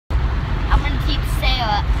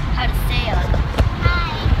Sarah how to sail.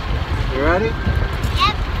 Hi. You ready?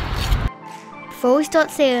 Yep. Before we start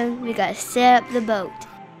sailing, we gotta set up the boat.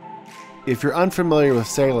 If you're unfamiliar with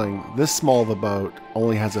sailing, this small of a boat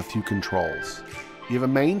only has a few controls. You have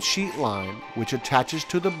a main sheet line which attaches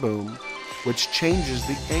to the boom, which changes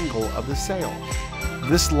the angle of the sail.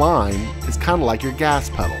 This line is kind of like your gas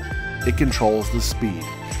pedal. It controls the speed.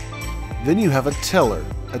 Then you have a tiller.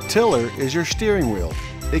 A tiller is your steering wheel.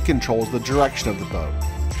 It controls the direction of the boat.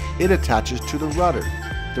 It attaches to the rudder.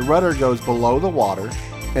 The rudder goes below the water,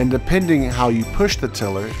 and depending how you push the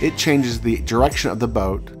tiller, it changes the direction of the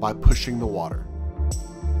boat by pushing the water.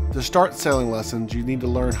 To start sailing lessons, you need to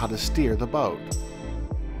learn how to steer the boat.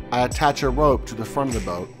 I attach a rope to the front of the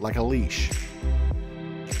boat like a leash.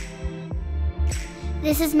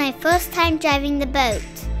 This is my first time driving the boat.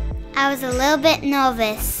 I was a little bit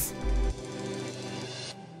nervous.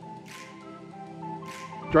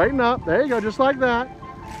 Straighten up. There you go, just like that.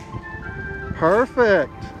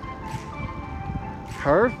 Perfect.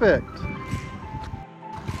 Perfect.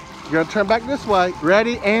 You're gonna turn back this way.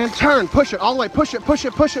 Ready and turn. Push it all the way. Push it, push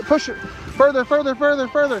it, push it, push it. Further, further, further,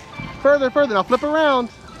 further, further, further. Now flip around.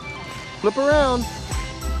 Flip around.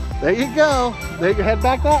 There you go. There you go. Head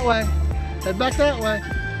back that way. Head back that way.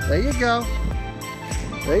 There you go.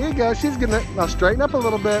 There you go. She's getting it. Now straighten up a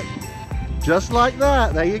little bit. Just like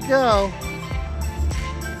that. There you go.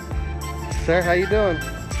 Sarah, how you doing?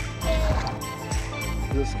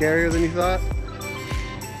 Is it scarier than you thought?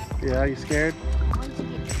 Yeah, you scared?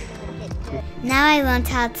 Now I learned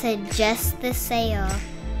how to adjust the sail.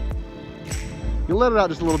 You let it out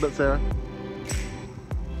just a little bit, Sarah.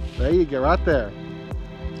 There you go, right there.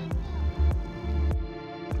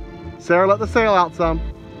 Sarah, let the sail out some.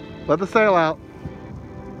 Let the sail out.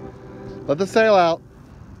 Let the sail out.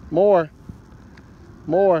 More.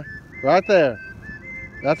 More. Right there.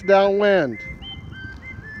 That's downwind.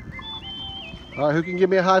 All right, who can give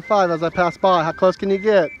me a high five as I pass by? How close can you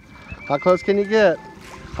get? How close can you get?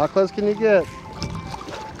 How close can you get?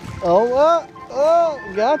 Oh,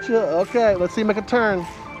 gotcha. Okay, let's see, make a turn.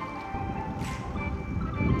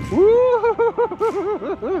 Woo!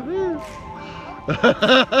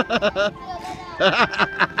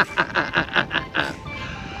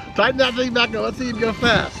 Tighten that thing back up. Let's see you go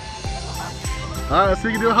fast. All right, let's see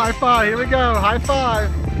you can do a high five. Here we go. High five.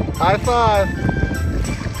 High five.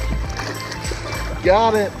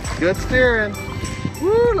 Got it. Good steering.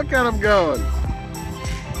 Woo, look at him going.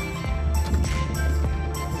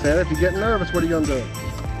 Sarah, if you get nervous, what are you going to do?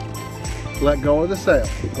 Let go of the sail.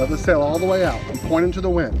 Let the sail all the way out and point into the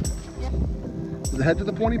wind. Head to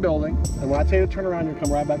the pointy building, and when I tell you to turn around, you'll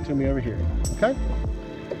come right back to me over here. Okay?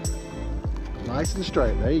 Nice and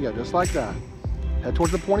straight. There you go, just like that. Head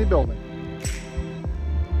towards the pointy building.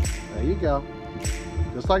 There you go.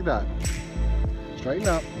 Just like that. Straighten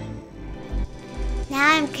up. Now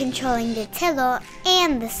I'm controlling the tiller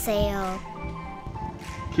and the sail.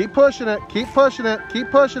 Keep pushing it, keep pushing it, keep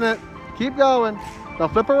pushing it. Keep going. Now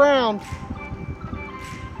flip around.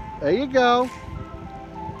 There you go.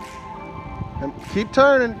 And keep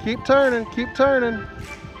turning, keep turning, keep turning.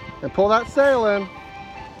 And pull that sail in.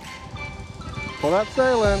 Pull that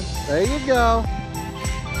sail in. There you go.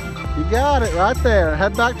 You got it right there.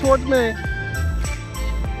 Head back towards me.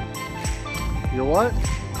 You're what?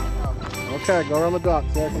 Okay, go around the dock.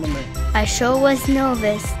 Sarah, come with me. I sure was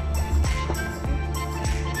nervous.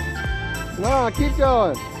 No, keep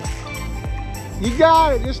going. You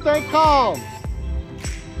got it. Just stay calm.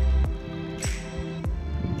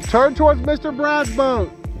 Turn towards Mr. Brad's boat.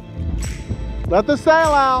 Let the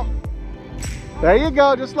sail out. There you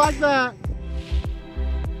go, just like that.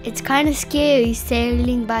 It's kind of scary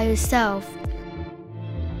sailing by yourself.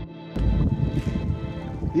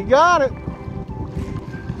 You got it.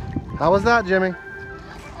 How was that, Jimmy?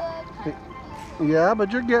 Good. Yeah,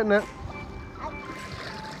 but you're getting it.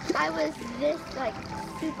 I was this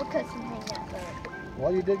super custom thing at first.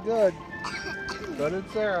 Well, you did good. So did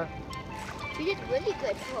Sarah. You did really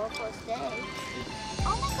good for our first day.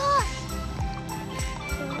 Oh my gosh!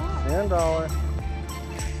 $10.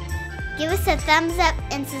 Give us a thumbs up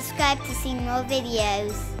and subscribe to see more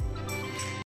videos.